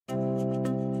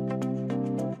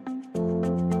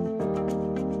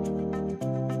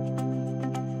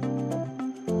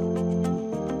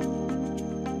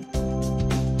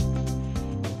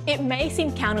It may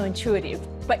seem counterintuitive,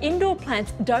 but indoor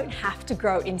plants don't have to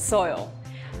grow in soil.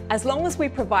 As long as we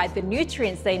provide the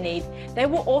nutrients they need, they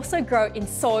will also grow in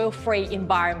soil-free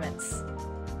environments.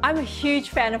 I'm a huge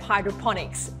fan of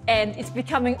hydroponics, and it's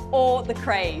becoming all the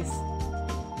craze.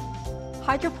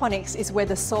 Hydroponics is where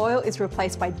the soil is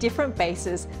replaced by different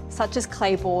bases, such as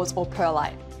clay balls or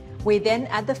perlite. We then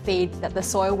add the feed that the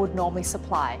soil would normally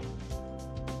supply.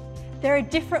 There are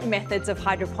different methods of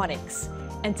hydroponics,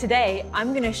 and today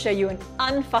I'm going to show you an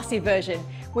unfussy version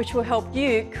which will help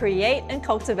you create and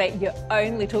cultivate your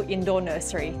own little indoor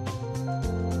nursery.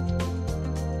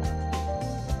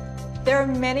 There are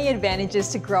many advantages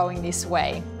to growing this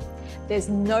way. There's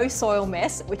no soil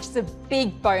mess, which is a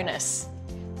big bonus.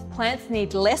 Plants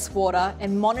need less water,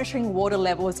 and monitoring water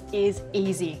levels is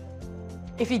easy.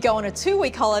 If you go on a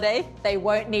 2-week holiday, they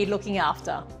won't need looking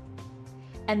after.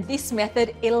 And this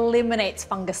method eliminates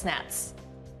fungus gnats.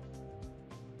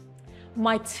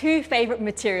 My 2 favorite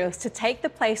materials to take the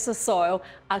place of soil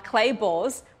are clay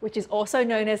balls, which is also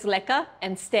known as LECA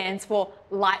and stands for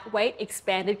lightweight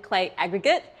expanded clay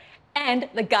aggregate, and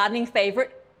the gardening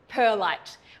favorite,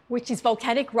 perlite, which is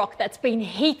volcanic rock that's been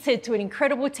heated to an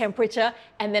incredible temperature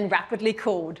and then rapidly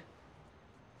cooled.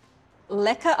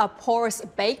 LECA are porous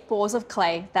baked balls of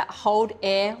clay that hold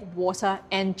air, water,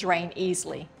 and drain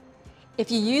easily. If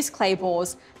you use clay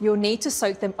balls, you'll need to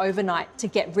soak them overnight to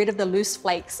get rid of the loose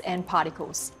flakes and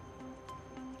particles.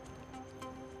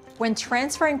 When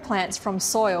transferring plants from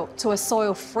soil to a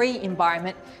soil-free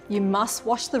environment, you must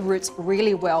wash the roots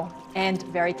really well and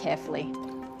very carefully.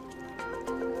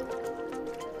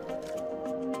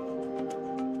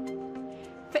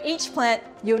 For each plant,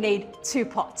 you'll need 2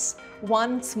 pots,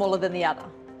 one smaller than the other.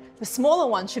 The smaller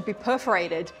one should be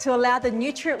perforated to allow the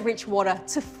nutrient-rich water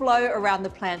to flow around the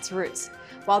plant's roots,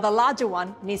 while the larger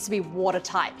one needs to be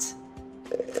watertight.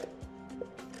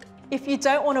 If you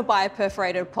don't want to buy a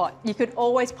perforated pot, you could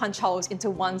always punch holes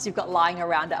into ones you've got lying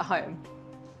around at home.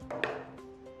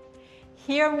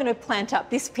 Here I'm going to plant up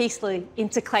this peace lily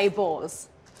into clay balls.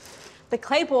 The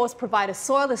clay balls provide a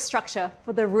soilless structure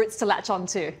for the roots to latch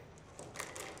onto.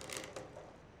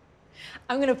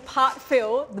 I'm going to part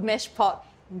fill the mesh pot,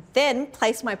 then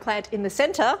place my plant in the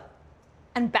center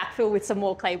and backfill with some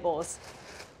more clay balls.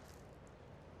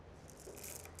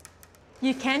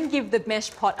 You can give the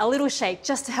mesh pot a little shake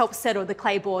just to help settle the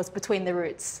clay balls between the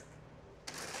roots.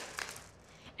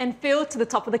 And fill to the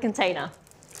top of the container.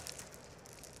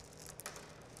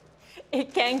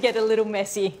 It can get a little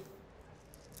messy.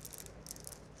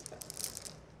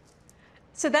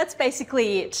 So that's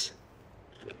basically it.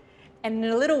 And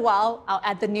in a little while, I'll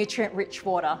add the nutrient-rich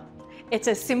water. It's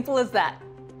as simple as that.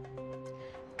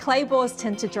 Clay balls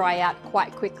tend to dry out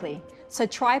quite quickly, so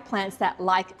try plants that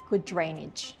like good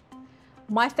drainage.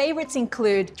 My favorites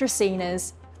include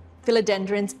dracaenas,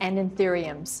 philodendrons, and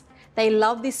anthuriums. They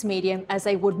love this medium as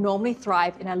they would normally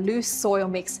thrive in a loose soil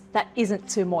mix that isn't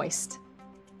too moist.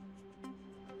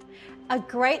 A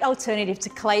great alternative to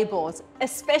clay balls,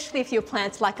 especially if your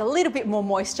plants like a little bit more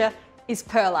moisture, is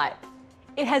perlite.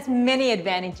 It has many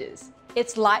advantages.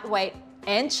 It's lightweight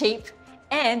and cheap,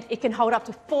 and it can hold up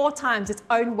to 4 times its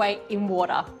own weight in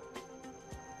water.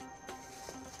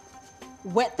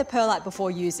 Wet the perlite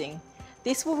before using.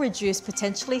 This will reduce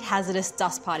potentially hazardous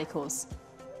dust particles.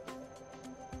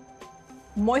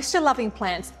 Moisture-loving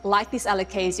plants like this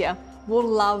alocasia will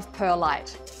love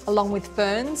perlite, along with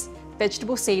ferns,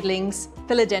 vegetable seedlings,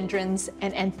 philodendrons,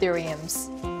 and anthuriums.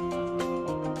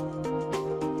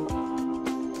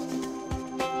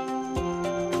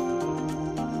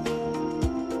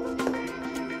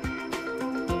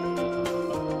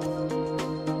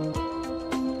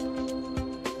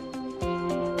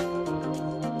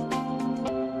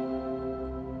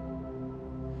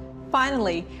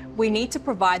 Finally, we need to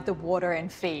provide the water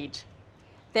and feed.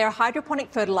 There are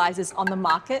hydroponic fertilizers on the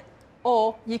market,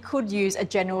 or you could use a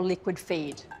general liquid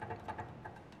feed.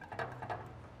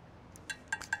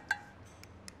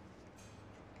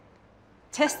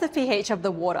 Test the pH of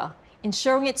the water,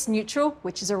 ensuring it's neutral,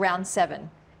 which is around 7,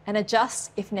 and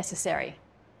adjust if necessary.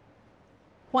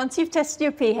 Once you've tested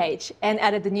your pH and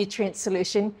added the nutrient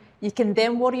solution, you can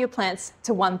then water your plants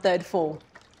to 1/3 full.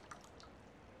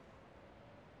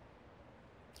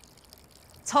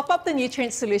 Top up the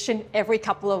nutrient solution every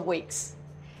couple of weeks.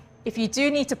 If you do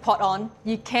need to pot on,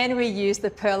 you can reuse the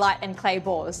perlite and clay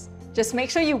balls. Just make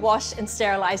sure you wash and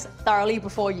sterilize thoroughly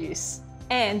before use.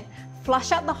 And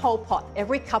flush out the whole pot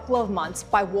every couple of months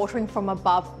by watering from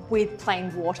above with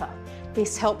plain water.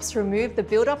 This helps remove the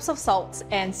buildups of salts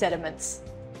and sediments.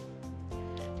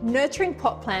 Nurturing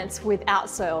pot plants without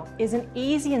soil is an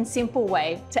easy and simple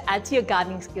way to add to your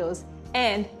gardening skills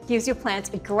and gives your plants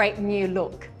a great new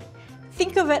look.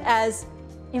 Think of it as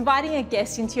inviting a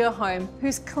guest into your home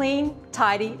who's clean,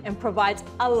 tidy, and provides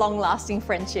a long-lasting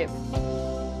friendship.